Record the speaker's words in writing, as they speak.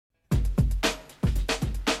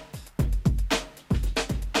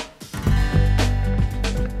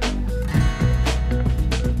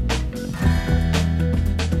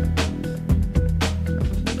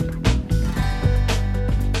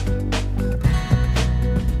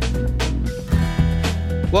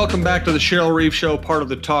Welcome back to the Cheryl Reeve Show, part of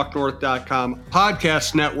the TalkNorth.com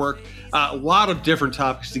podcast network. A lot of different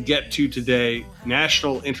topics to get to today.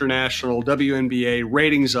 National, international, WNBA,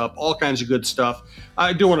 ratings up, all kinds of good stuff.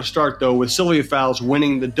 I do want to start, though, with Sylvia Fowles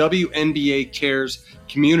winning the WNBA Cares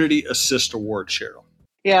Community Assist Award, Cheryl.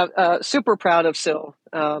 Yeah, super proud of Syl.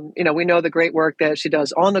 We know the great work that she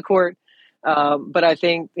does on the court, but I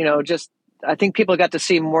think, I think people got to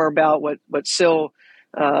see more about what Syl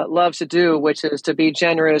loves to do, which is to be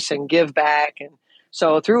generous and give back. And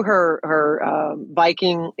so through her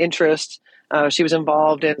biking interest, she was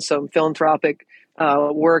involved in some philanthropic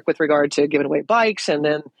work with regard to giving away bikes, and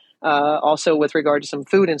then also with regard to some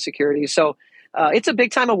food insecurity. So it's a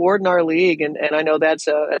big time award in our league, and I know that's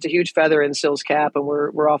a huge feather in Syl's cap, and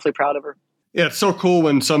we're awfully proud of her. Yeah, it's so cool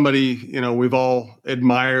when somebody, we've all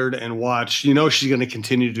admired and watched, she's going to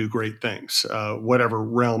continue to do great things, whatever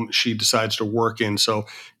realm she decides to work in. So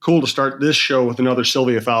cool to start this show with another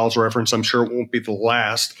Sylvia Fowles reference. I'm sure it won't be the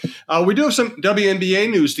last. We do have some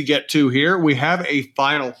WNBA news to get to here. We have a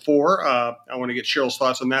Final Four. I want to get Cheryl's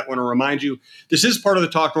thoughts on that. I want to remind you, this is part of the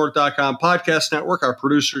TalkNorth.com podcast network. Our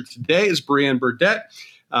producer today is Brianne Burdett.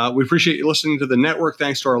 We appreciate you listening to the network.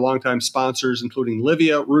 Thanks to our longtime sponsors, including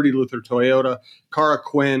Livia, Rudy Luther Toyota, Cara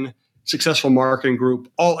Quinn, Successful Marketing Group,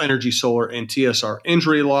 All Energy Solar, and TSR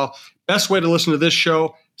Injury Law. Best way to listen to this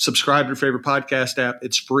show, subscribe to your favorite podcast app.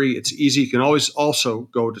 It's free. It's easy. You can always also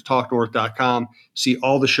go to TalkNorth.com, see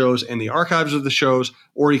all the shows and the archives of the shows,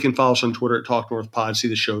 or you can follow us on Twitter at TalkNorthPod, see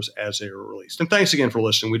the shows as they are released. And thanks again for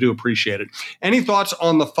listening. We do appreciate it. Any thoughts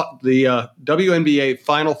on the WNBA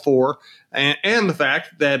Final Four and the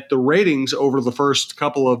fact that the ratings over the first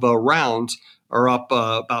couple of rounds are up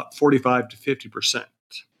about 45 to 50%?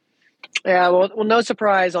 Yeah, well, no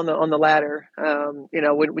surprise on the latter.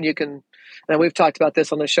 When you can, and we've talked about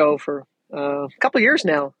this on the show for a couple of years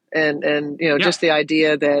now, and just the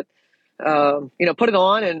idea that put it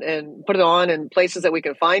on and put it on in places that we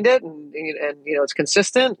can find it, and it's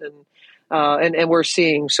consistent, and we're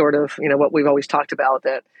seeing sort of what we've always talked about,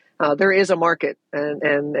 that there is a market,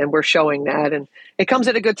 and we're showing that, and it comes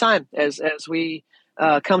at a good time as we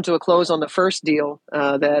come to a close on the first deal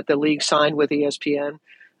that the league signed with ESPN.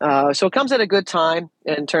 So it comes at a good time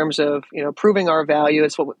in terms of, proving our value.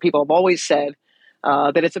 It's what people have always said,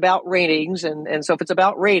 that it's about ratings. And so if it's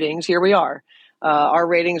about ratings, here we are. Our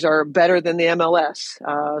ratings are better than the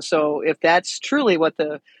MLS. So if that's truly what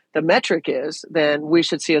the metric is, then we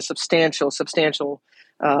should see a substantial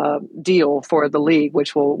deal for the league,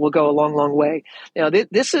 which will go a long, long way.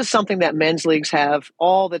 This is something that men's leagues have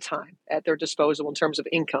all the time at their disposal in terms of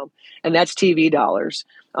income, and that's TV dollars.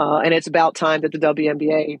 And it's about time that the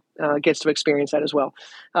WNBA gets to experience that as well.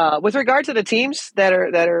 With regard to the teams that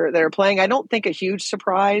are playing, I don't think a huge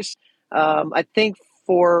surprise. I think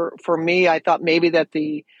for me, I thought maybe that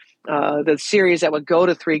the series that would go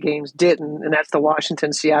to 3 games didn't, and that's the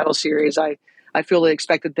Washington-Seattle series. I fully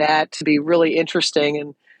expected that to be really interesting,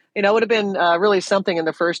 and it would have been really something in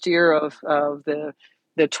the first year of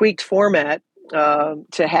the tweaked format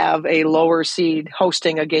to have a lower seed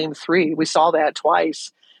hosting a game 3. We saw that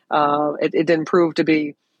twice. It didn't prove to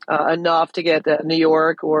be enough to get New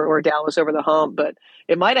York or Dallas over the hump, but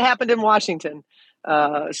it might have happened in Washington.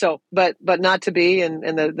 But not to be,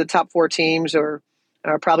 and the top 4 teams are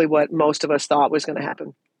probably what most of us thought was going to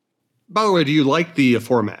happen. By the way, do you like the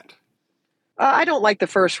format? I don't like the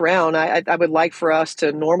first round. I would like for us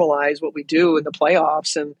to normalize what we do in the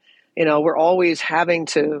playoffs. And, we're always having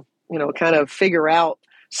to, kind of figure out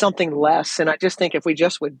something less. And I just think if we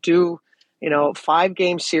just would do,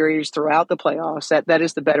 5-game series throughout the playoffs, that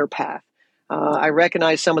is the better path. I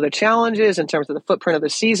recognize some of the challenges in terms of the footprint of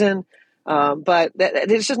the season. But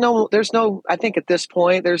there's no, I think at this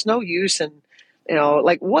point, there's no use in,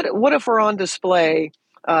 what if we're on display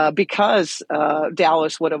because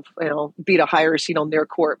Dallas would have, beat a higher seed on their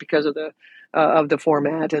court because of the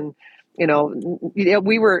format. And,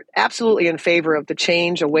 we were absolutely in favor of the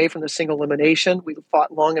change away from the single elimination. We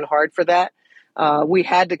fought long and hard for that. We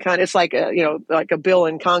had to it's like a bill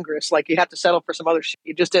in Congress, like you have to settle for some other shit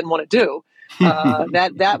you just didn't want to do.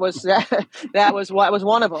 That was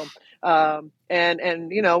one of them.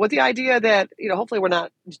 And with the idea that, hopefully we're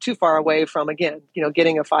not too far away from, again,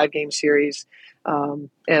 getting a 5-game series.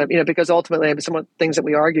 Because ultimately some of the things that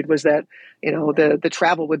we argued was that, the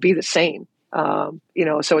travel would be the same.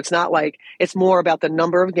 So it's not like, it's more about the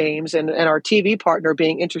number of games and our TV partner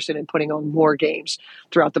being interested in putting on more games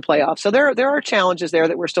throughout the playoffs. So there are challenges there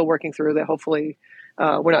that we're still working through that hopefully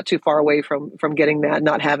we're not too far away from getting that,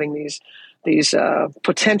 not having these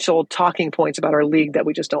potential talking points about our league that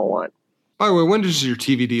we just don't want. By the way, when does your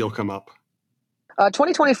TV deal come up?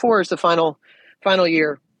 2024 is the final final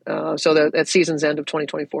year. So that season's end of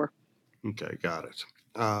 2024. Okay, got it.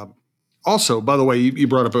 Also, by the way, you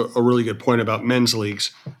brought up a really good point about men's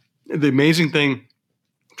leagues. The amazing thing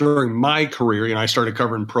during my career, I started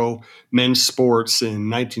covering pro men's sports in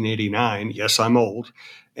 1989. Yes, I'm old.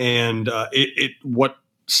 And what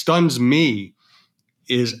stuns me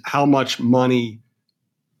is how much money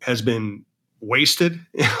has been wasted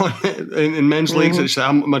in men's leagues. Mm-hmm. It's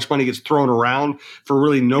how much money gets thrown around for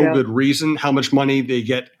really no Yeah, good reason, how much money they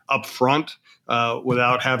get up front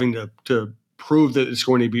without having to prove that it's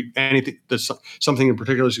going to be anything, that something in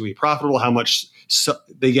particular is going to be profitable, how much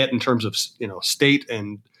they get in terms of state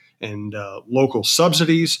and local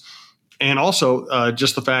subsidies, and also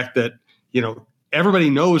just the fact that everybody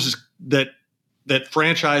knows that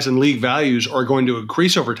franchise and league values are going to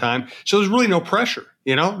increase over time. So there's really no pressure.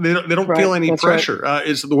 They don't feel right. any That's right. pressure.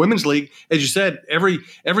 It's the women's league, as you said, every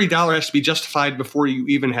dollar has to be justified before you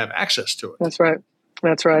even have access to it. That's right.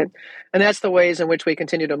 That's right. And that's the ways in which we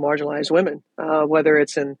continue to marginalize women, whether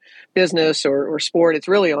it's in business or sport. It's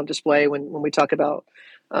really on display when we talk about,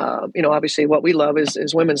 obviously what we love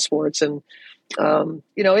is women's sports. And,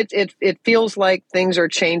 it feels like things are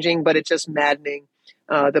changing, but it's just maddening,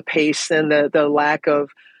 the pace and the lack of,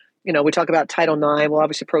 we talk about Title IX. Well,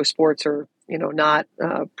 obviously pro sports are, not,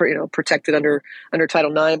 protected under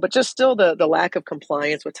Title IX, but just still the lack of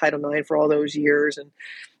compliance with Title IX for all those years. And,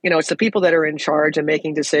 it's the people that are in charge and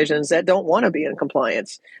making decisions that don't want to be in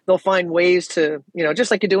compliance. They'll find ways to, just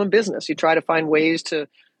like you do in business, you try to find ways to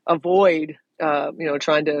avoid,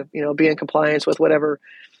 trying to, be in compliance with whatever,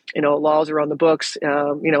 laws are on the books,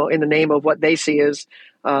 in the name of what they see as,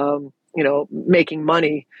 making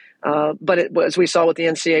money. But as we saw with the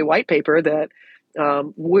NCAA white paper, that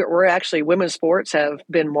we're actually, women's sports have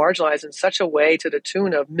been marginalized in such a way to the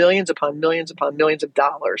tune of millions upon millions upon millions of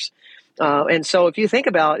dollars. And so if you think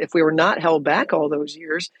about if we were not held back all those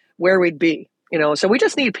years, where we'd be, so we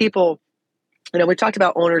just need people. We talked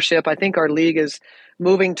about ownership. I think our league is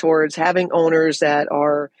moving towards having owners that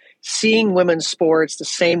are seeing women's sports the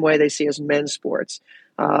same way they see as men's sports.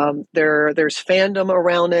 There's fandom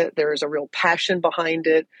around it. There's a real passion behind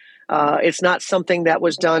it. It's not something that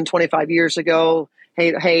was done 25 years ago.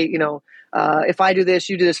 Hey, if I do this,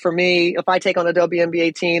 you do this for me. If I take on a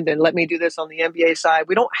WNBA team, then let me do this on the NBA side.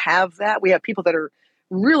 We don't have that. We have people that are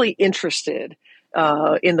really interested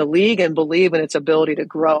in the league and believe in its ability to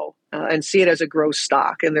grow and see it as a growth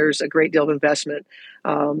stock. And there's a great deal of investment.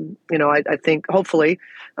 I think hopefully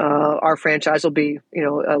our franchise will be,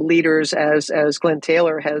 leaders as Glenn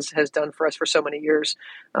Taylor has done for us for so many years.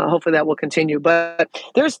 Hopefully that will continue. But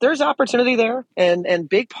there's opportunity there and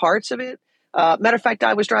big parts of it. Matter of fact,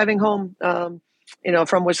 I was driving home,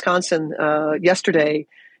 from Wisconsin yesterday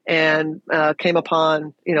and came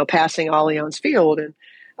upon, passing Allianz Field.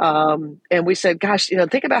 And we said, gosh,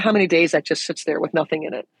 think about how many days that just sits there with nothing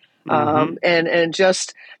in it.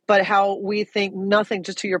 Mm-hmm. But how we think nothing,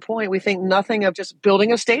 just to your point, we think nothing of just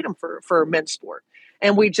building a stadium for men's sport.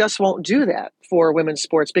 And we just won't do that for women's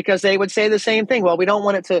sports because they would say the same thing. Well, we don't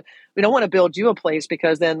want to build you a place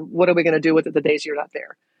because then what are we going to do with it the days you're not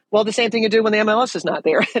there? Well, the same thing you do when the MLS is not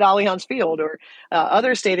there at Allianz Field or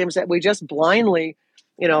other stadiums that we just blindly,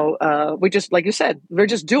 we just, like you said, they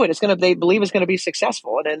just do it. They believe it's going to be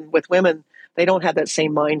successful. And then with women, they don't have that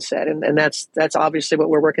same mindset. And that's obviously what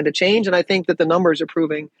we're working to change. And I think that the numbers are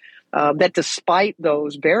proving that despite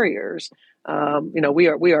those barriers,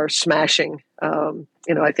 we are smashing,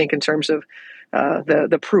 I think in terms of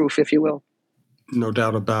the proof, if you will. No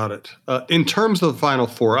doubt about it. In terms of the Final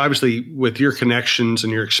Four, obviously, with your connections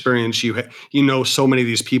and your experience, you know so many of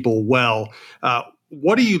these people well.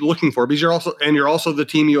 What are you looking for? Because you're also the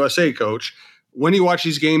Team USA coach. When you watch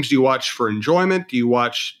these games, do you watch for enjoyment? Do you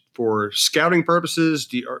watch for scouting purposes?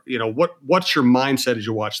 What's your mindset as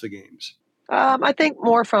you watch the games? I think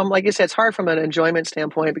more from, like you said, it's hard from an enjoyment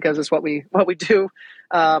standpoint because it's what we do.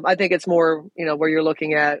 I think it's more, where you're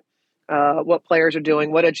looking at what players are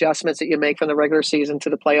doing, what adjustments that you make from the regular season to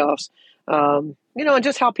the playoffs, and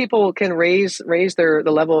just how people can raise the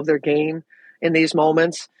level of their game in these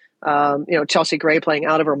moments. Chelsea Gray playing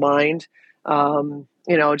out of her mind.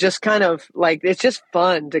 Just kind of like it's just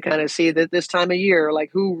fun to kind of see that this time of year, like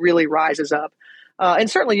who really rises up.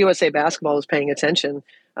 And certainly USA Basketball is paying attention.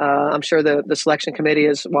 I'm sure the selection committee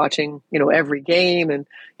is watching, every game, and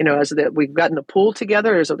as we've gotten a pool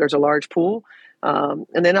together, there's a large pool,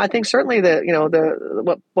 and then I think certainly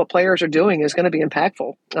what players are doing is going to be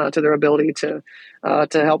impactful to their ability to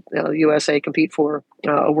help USA compete for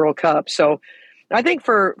a World Cup. So I think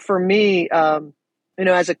for me,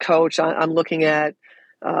 as a coach, I'm looking at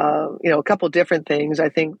a couple of different things. I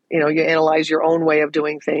think, you analyze your own way of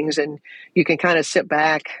doing things, and you can kind of sit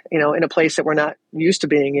back, in a place that we're not used to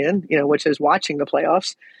being in, which is watching the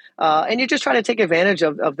playoffs. And you just try to take advantage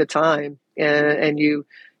of the time, and you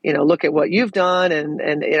look at what you've done,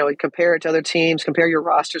 and compare it to other teams, compare your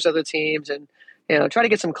rosters to other teams, and try to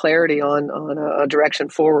get some clarity on a direction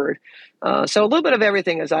forward. So a little bit of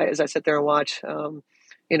everything as I sit there and watch.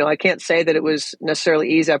 I can't say that it was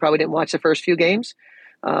necessarily easy. I probably didn't watch the first few games.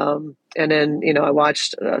 And then, I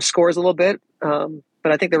watched scores a little bit, but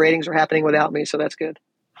I think the ratings are happening without me, so that's good.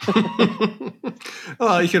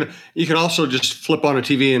 Well, you can also just flip on a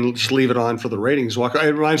TV and just leave it on for the ratings. It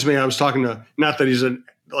reminds me, I was talking to, not that he's an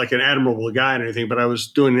admirable guy and anything, but I was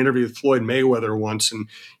doing an interview with Floyd Mayweather once, and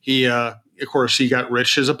he, of course, he got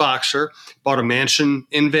rich as a boxer, bought a mansion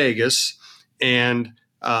in Vegas, and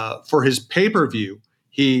for his pay-per-view,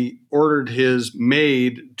 he ordered his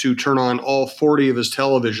maid to turn on all 40 of his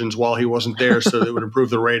televisions while he wasn't there so that it would improve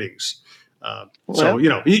the ratings. So,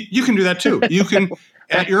 you can do that too. You can,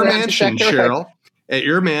 at your mansion, exactly Cheryl, right. at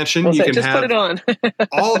your mansion, you can just have put it on.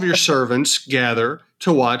 all of your servants gather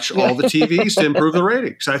to watch all the TVs to improve the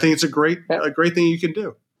ratings. I think it's a great thing you can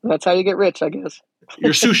do. That's how you get rich, I guess.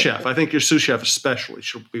 Your sous chef. I think your sous chef especially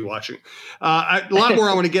should be watching. A lot more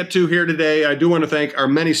I want to get to here today. I do want to thank our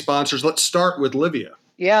many sponsors. Let's start with Livia.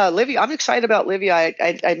 Yeah, Livia. I'm excited about Livia.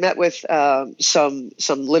 I met with some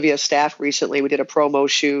Livia staff recently. We did a promo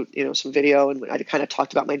shoot, some video, and I kind of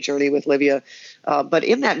talked about my journey with Livia. But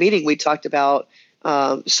in that meeting, we talked about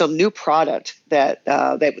some new product that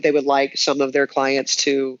they would like some of their clients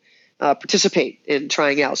to participate in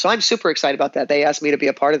trying out. So I'm super excited about that. They asked me to be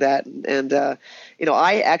a part of that, and I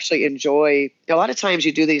actually enjoy. A lot of times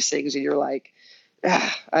you do these things, and you're like,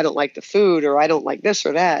 I don't like the food, or I don't like this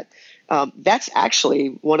or that. That's actually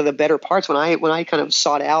one of the better parts when I kind of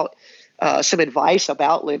sought out some advice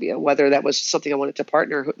about Livia, whether that was something I wanted to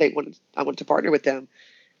I wanted to partner with them.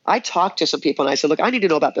 I talked to some people and I said, look, I need to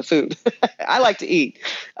know about the food. I like to eat.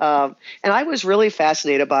 And I was really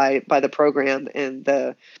fascinated by the program and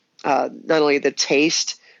the not only the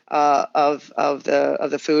taste of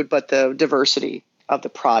the food, but the diversity of the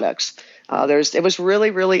products. It was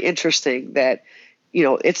really, really interesting that,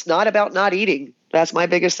 it's not about not eating. That's my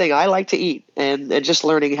biggest thing. I like to eat and just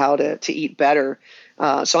learning how to eat better.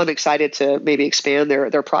 So I'm excited to maybe expand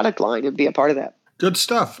their product line and be a part of that. Good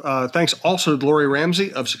stuff. Thanks also to Lori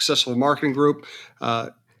Ramsey of Successful Marketing Group.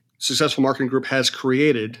 Successful Marketing Group has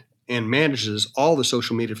created and manages all the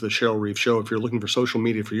social media for the Cheryl Reeve Show. If you're looking for social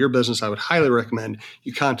media for your business, I would highly recommend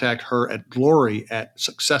you contact her at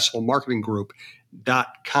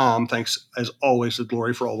glory@successfulmarketinggroup.com. Thanks, as always, to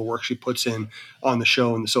Glory for all the work she puts in on the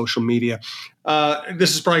show and the social media.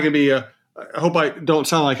 This is probably going to be I hope I don't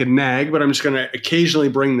sound like a nag, but I'm just going to occasionally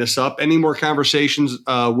bring this up. Any more conversations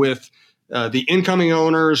with the incoming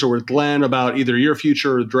owners or with Glenn about either your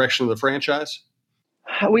future or the direction of the franchise?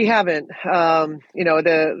 We haven't.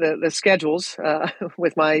 The schedules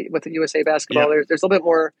with the USA Basketball. Yeah. There's a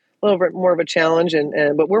little bit more of a challenge,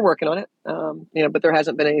 but we're working on it. But there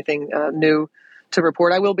hasn't been anything new to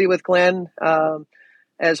report. I will be with Glenn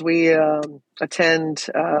as we attend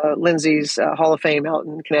Lindsay's Hall of Fame out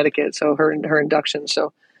in Connecticut. So her induction.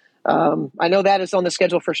 So I know that is on the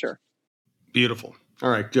schedule for sure. Beautiful. All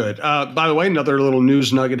right, good. By the way, another little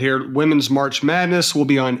news nugget here. Women's March Madness will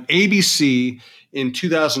be on ABC in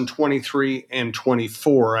 2023 and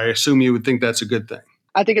 24. I assume you would think that's a good thing.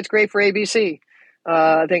 I think it's great for ABC.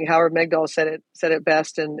 I think Howard Megdal said it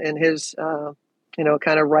best in his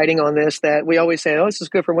kind of writing on this, that we always say, oh, this is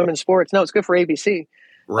good for women's sports. No, it's good for ABC.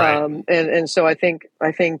 Right. And so I think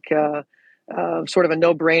sort of a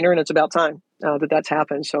no-brainer, and it's about time that's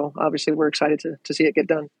happened. So obviously we're excited to see it get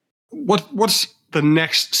done. What's the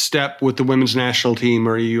next step with the women's national team?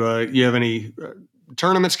 Are you have any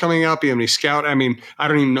tournaments coming up? Do you have any scout? I mean, I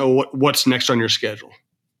don't even know what's next on your schedule.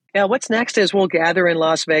 Yeah, what's next is we'll gather in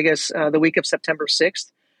Las Vegas the week of September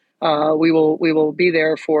 6th. We will be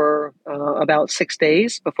there for about 6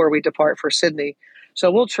 days before we depart for Sydney. So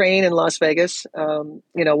we'll train in Las Vegas.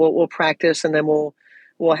 We'll practice, and then we'll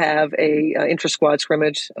have a intra-squad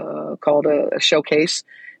scrimmage called a showcase.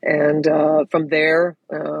 And from there,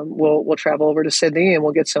 we'll travel over to Sydney, and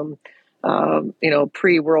we'll get some,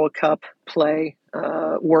 pre-World Cup play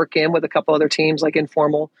work in with a couple other teams, like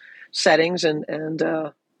informal settings. And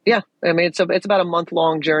yeah, I mean, it's about a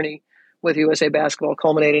month-long journey with USA Basketball,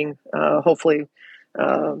 culminating hopefully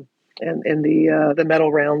in the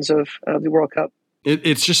medal rounds of the World Cup.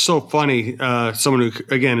 It's just so funny. Someone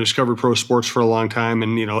who's covered pro sports for a long time,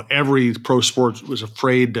 and every pro sport was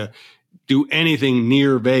afraid to do anything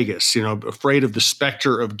near Vegas, afraid of the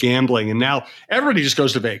specter of gambling. And now everybody just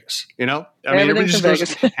goes to Vegas, everybody Everything's in just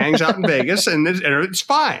goes, Vegas. hangs out in Vegas and it's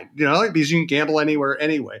fine, because you can gamble anywhere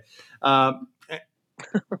anyway.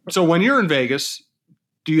 So when you're in Vegas,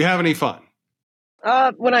 do you have any fun?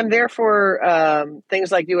 When I'm there for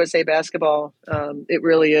things like USA basketball, it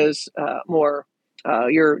really is more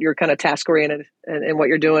you're kind of task oriented in what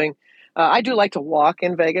you're doing. I do like to walk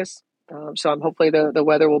in Vegas, so I'm hopefully the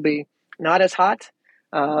weather will be not as hot.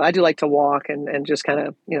 I do like to walk and just kind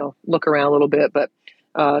of look around a little bit, but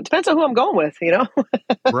it depends on who I'm going with.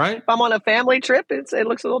 Right. If I'm on a family trip, it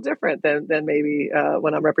looks a little different than maybe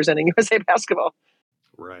when I'm representing USA basketball.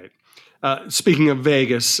 Right. Speaking of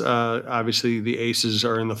Vegas, obviously the Aces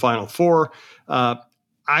are in the Final Four. I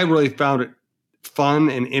really found it fun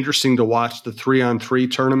and interesting to watch the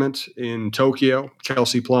 3-on-3 tournament in Tokyo.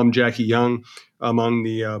 Kelsey Plum, Jackie Young among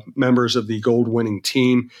the members of the gold-winning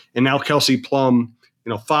team, and now Kelsey Plum,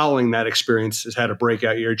 following that experience, has had a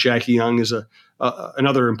breakout year. Jackie Young is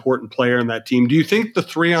another important player in that team. Do you think the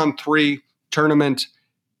 3-on-3 tournament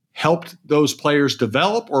helped those players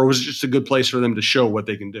develop, or was it just a good place for them to show what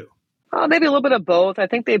they can do? Maybe a little bit of both. I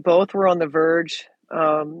think they both were on the verge,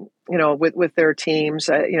 with their teams.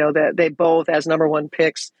 That they both, as number one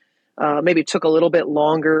picks, maybe took a little bit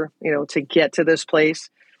longer, to get to this place.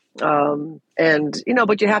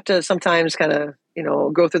 But you have to sometimes kind of,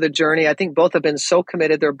 go through the journey. I think both have been so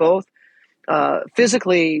committed. They're both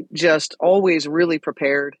physically just always really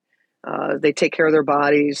prepared. They take care of their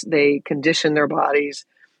bodies. They condition their bodies.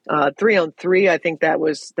 3-on-3, I think that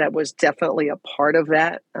was definitely a part of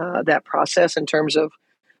that process in terms of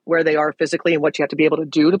where they are physically and what you have to be able to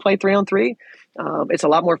do to play 3-on-3. It's a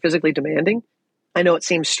lot more physically demanding. I know it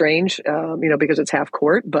seems strange, because it's half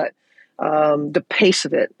court, but the pace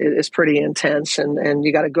of it is pretty intense, and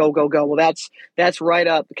you got to go. Well, that's right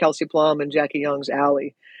up Kelsey Plum and Jackie Young's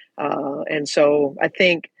alley, and so I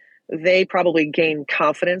think they probably gain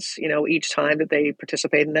confidence, each time that they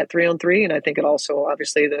participate in that 3-on-3. And I think it also,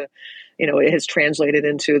 obviously, it has translated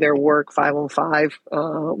into their work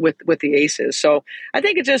 5-on-5 with the Aces. So I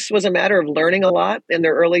think it just was a matter of learning a lot in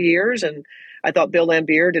their early years. And I thought Bill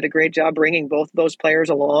Laimbeer did a great job bringing both those players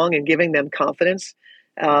along and giving them confidence.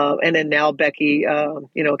 And then now Becky,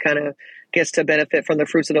 kind of gets to benefit from the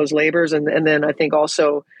fruits of those labors. And then I think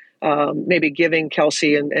also maybe giving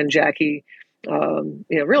Kelsey and Jackie,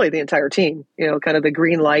 really the entire team, kind of the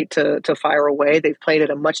green light to fire away. They've played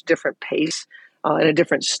at a much different pace and a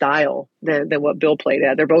different style than what Bill played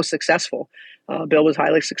at. They're both successful. Bill was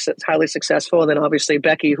highly successful. And then obviously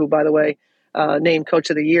Becky, who, by the way, named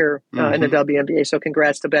Coach of the Year in the WNBA. So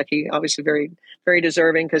congrats to Becky. Obviously very, very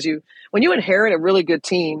deserving, because when you inherit a really good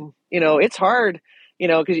team, it's hard,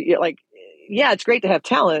 because it's great to have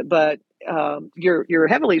talent, but you're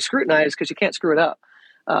heavily scrutinized because you can't screw it up.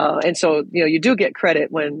 And so, you do get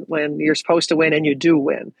credit when you're supposed to win and you do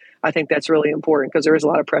win. I think that's really important, because there is a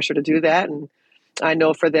lot of pressure to do that. And I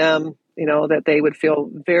know for them, that they would feel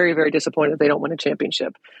very, very disappointed if they don't win a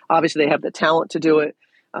championship. Obviously, they have the talent to do it.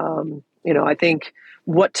 I think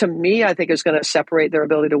what, to me, I think is going to separate their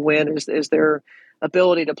ability to win is their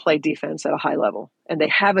ability to play defense at a high level. And they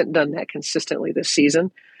haven't done that consistently this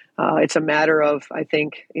season. It's a matter of, I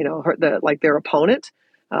think, their opponent.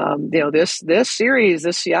 This series,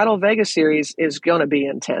 this Seattle Vegas series, is going to be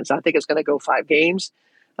intense. I think it's going to go 5 games.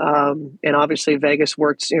 And obviously Vegas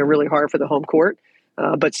works really hard for the home court.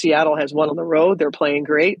 But Seattle has won on the road. They're playing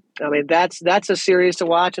great. I mean, that's a series to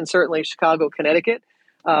watch, and certainly Chicago, Connecticut.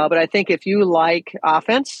 But I think if you like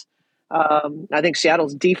offense, I think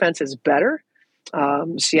Seattle's defense is better.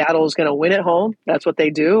 Seattle's going to win at home. That's what they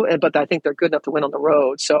do. But I think they're good enough to win on the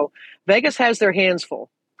road. So Vegas has their hands full.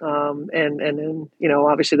 And then,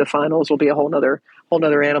 obviously the finals will be a whole nother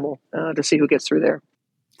animal to see who gets through there.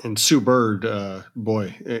 And Sue Bird,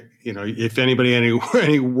 boy, if anybody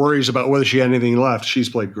any worries about whether she had anything left, she's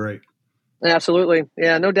played great. Absolutely.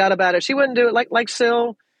 Yeah, no doubt about it. She wouldn't do it like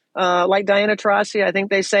Syl, like Diana Taurasi. I think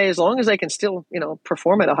they say as long as they can still,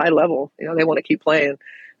 perform at a high level, they want to keep playing.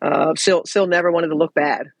 Syl never wanted to look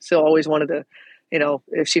bad. Syl always wanted to,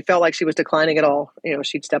 if she felt like she was declining at all,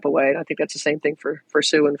 she'd step away. And I think that's the same thing for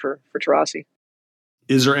Sue and for Taurasi.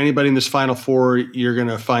 Is there anybody in this Final Four you're going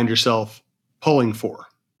to find yourself pulling for?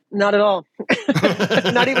 Not at all.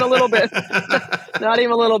 Not even a little bit. Not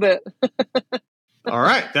even a little bit. All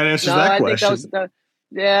right. That answers that question.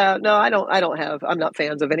 I'm not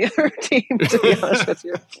fans of any other team, to be honest with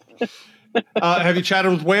you. Have you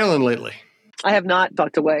chatted with Waylon lately? I have not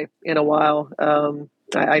talked to Way in a while.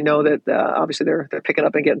 I know that obviously they're picking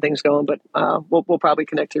up and getting things going, but we'll probably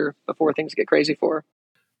connect here before things get crazy for her.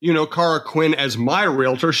 You know Cara Quinn as my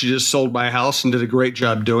realtor. She just sold my house and did a great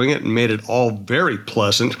job doing it and made it all very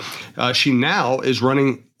pleasant. She now is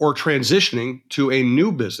running or transitioning to a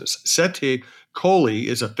new business. Seti Coley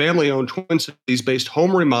is a family-owned Twin Cities-based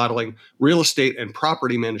home remodeling, real estate, and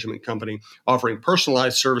property management company offering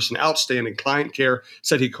personalized service and outstanding client care.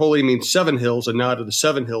 Seti Coley means Seven Hills, a nod to the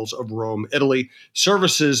Seven Hills of Rome, Italy.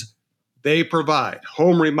 Services they provide: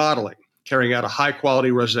 home remodeling, carrying out a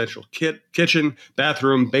high-quality residential kitchen,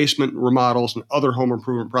 bathroom, basement remodels, and other home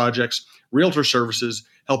improvement projects. Realtor services,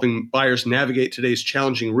 helping buyers navigate today's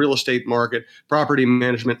challenging real estate market. Property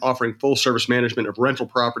management, offering full-service management of rental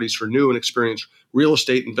properties for new and experienced real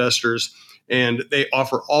estate investors. And they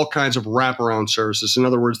offer all kinds of wraparound services. In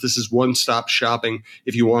other words, this is one-stop shopping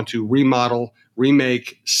if you want to remodel,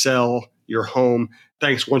 remake, sell your home.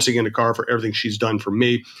 Thanks once again to Cara for everything she's done for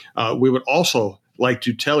me. We would also like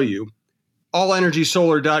to tell you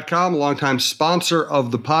allenergysolar.com, a longtime sponsor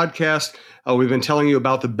of the podcast. We've been telling you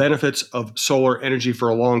about the benefits of solar energy for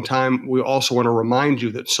a long time. We also want to remind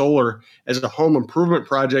you that solar as a home improvement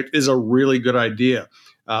project is a really good idea.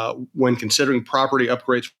 When considering property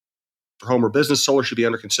upgrades for home or business, solar should be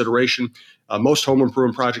under consideration. Most home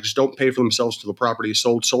improvement projects don't pay for themselves till the property is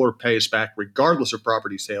sold. Solar pays back regardless of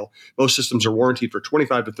property sale. Most systems are warranted for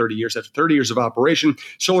 25 to 30 years. After 30 years of operation,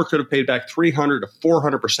 solar could have paid back 300 to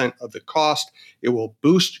 400% of the cost. It will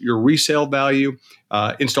boost your resale value.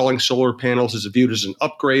 Installing solar panels is viewed as an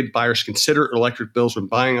upgrade. Buyers consider electric bills when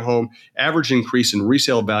buying a home. Average increase in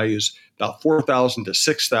resale values about $4,000 to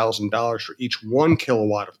 $6,000 for each 1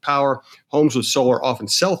 kilowatt of power. Homes with solar often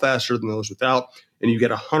sell faster than those without, and you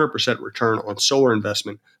get a 100% return on solar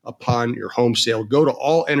investment upon your home sale. Go to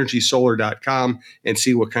allenergysolar.com and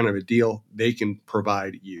see what kind of a deal they can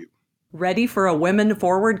provide you. Ready for a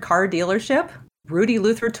women-forward car dealership? Rudy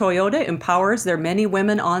Luther Toyota empowers their many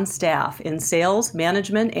women on staff in sales,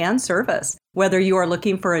 management, and service. Whether you are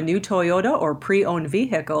looking for a new Toyota or pre-owned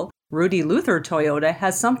vehicle, Rudy Luther Toyota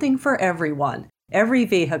has something for everyone. Every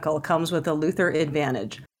vehicle comes with a Luther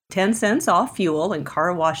Advantage. 10 cents off fuel and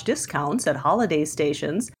car wash discounts at holiday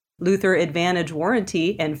stations, Luther Advantage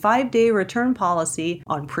warranty, and 5-day return policy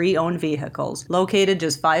on pre-owned vehicles. Located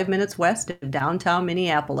just 5 minutes west of downtown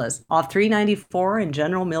Minneapolis, off 394 and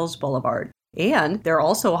General Mills Boulevard. And they're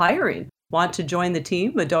also hiring. Want to join the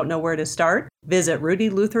team but don't know where to start? Visit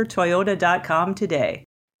rudyluthertoyota.com today.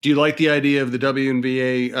 Do you like the idea of the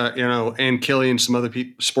WNBA, and Kelly and some other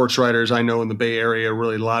sports writers I know in the Bay Area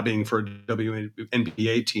really lobbying for a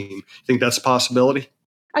WNBA team? Think that's a possibility?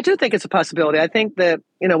 I do think it's a possibility. I think that,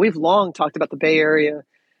 we've long talked about the Bay Area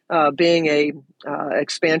being a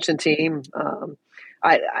expansion team.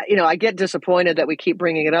 I get disappointed that we keep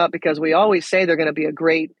bringing it up because we always say they're going to be a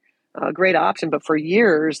great option, but for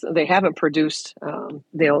years they haven't produced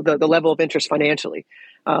the level of interest financially.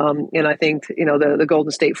 And I think the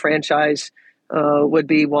Golden State franchise would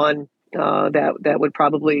be one that would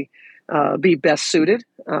probably be best suited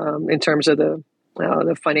in terms of the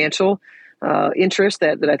financial interest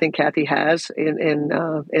that I think Kathy has in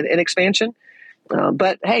expansion.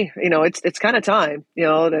 But hey, it's kind of time.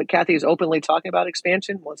 That Kathy is openly talking about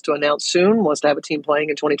expansion, wants to announce soon, wants to have a team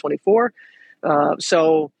playing in 2024.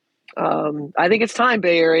 So I think it's time,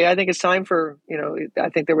 Bay Area. I think it's time for I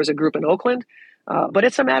think there was a group in Oakland. But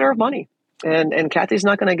it's a matter of money, and Kathy's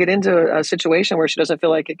not going to get into a situation where she doesn't feel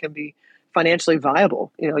like it can be financially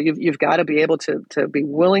viable. You've got to be able to be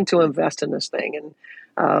willing to invest in this thing,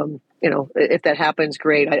 and if that happens,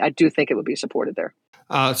 great. I do think it would be supported there.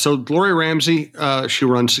 So Gloria Ramsey, she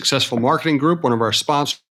runs Successful Marketing Group, one of our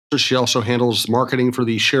sponsors. She also handles marketing for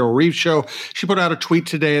the Cheryl Reeves Show. She put out a tweet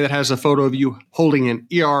today that has a photo of you holding an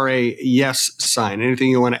ERA yes sign. Anything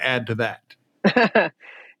you want to add to that?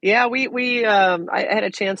 Yeah, I had a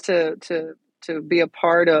chance to be a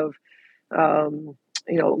part of,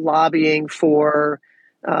 lobbying for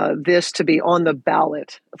this to be on the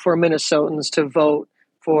ballot for Minnesotans to vote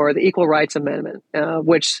for the Equal Rights Amendment,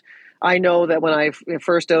 which I know that when I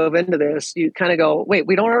first dove into this, you kind of go, wait,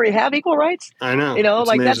 we don't already have equal rights? I know. It's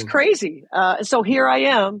amazing. That's crazy. So here I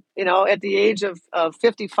am, at the age of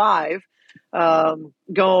 55,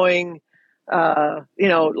 going,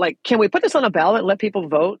 can we put this on a ballot and let people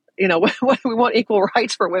vote? We want equal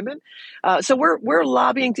rights for women. So we're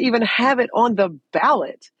lobbying to even have it on the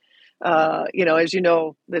ballot. As you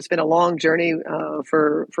know, it's been a long journey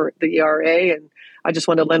for the ERA, and I just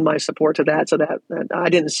want to lend my support to that. So that I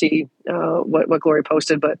didn't see what Gloria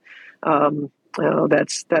posted, but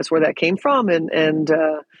that's where that came from, and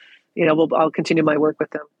I'll continue my work with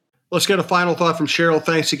them. Let's get a final thought from Cheryl.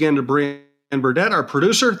 Thanks again to Brian Burdett, our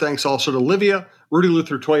producer. Thanks also to Livia, Rudy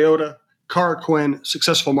Luther Toyota, Cara Quinn,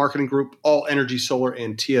 Successful Marketing Group, All Energy Solar,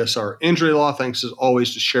 and TSR Injury Law. Thanks as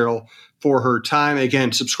always to Cheryl for her time.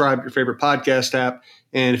 Again, subscribe to your favorite podcast app.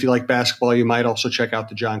 And if you like basketball, you might also check out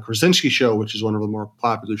the John Krasinski Show, which is one of the more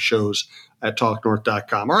popular shows at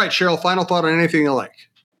talknorth.com. All right, Cheryl, final thought on anything you like.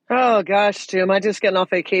 Oh gosh, Jim, I just getting off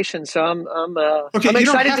vacation, so I'm Okay, I'm you don't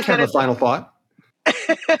excited have to to kind have of a final thought.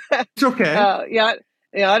 It's okay.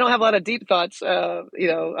 I don't have a lot of deep thoughts.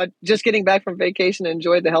 Just getting back from vacation,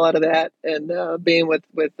 enjoyed the hell out of that, and being with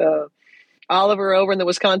Oliver over in the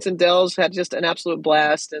Wisconsin Dells, had just an absolute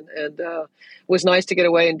blast, and was nice to get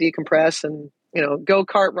away and decompress, and go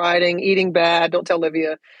kart riding, eating bad. Don't tell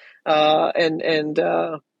Livia, and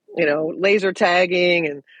laser tagging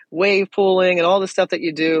and wave pooling and all the stuff that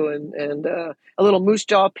you do, and a little moose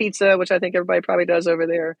jaw pizza, which I think everybody probably does over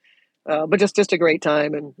there. But just a great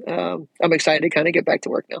time, and I'm excited to kind of get back to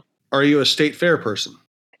work now. Are you a state fair person?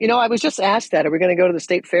 I was just asked that. Are we going to go to the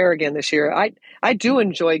state fair again this year? I do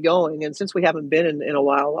enjoy going, and since we haven't been in a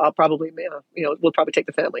while, I'll probably, we'll probably take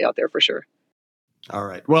the family out there for sure. All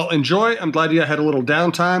right. Well, enjoy. I'm glad you had a little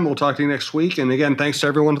downtime. We'll talk to you next week. And again, thanks to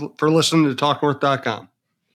everyone for listening to TalkNorth.com.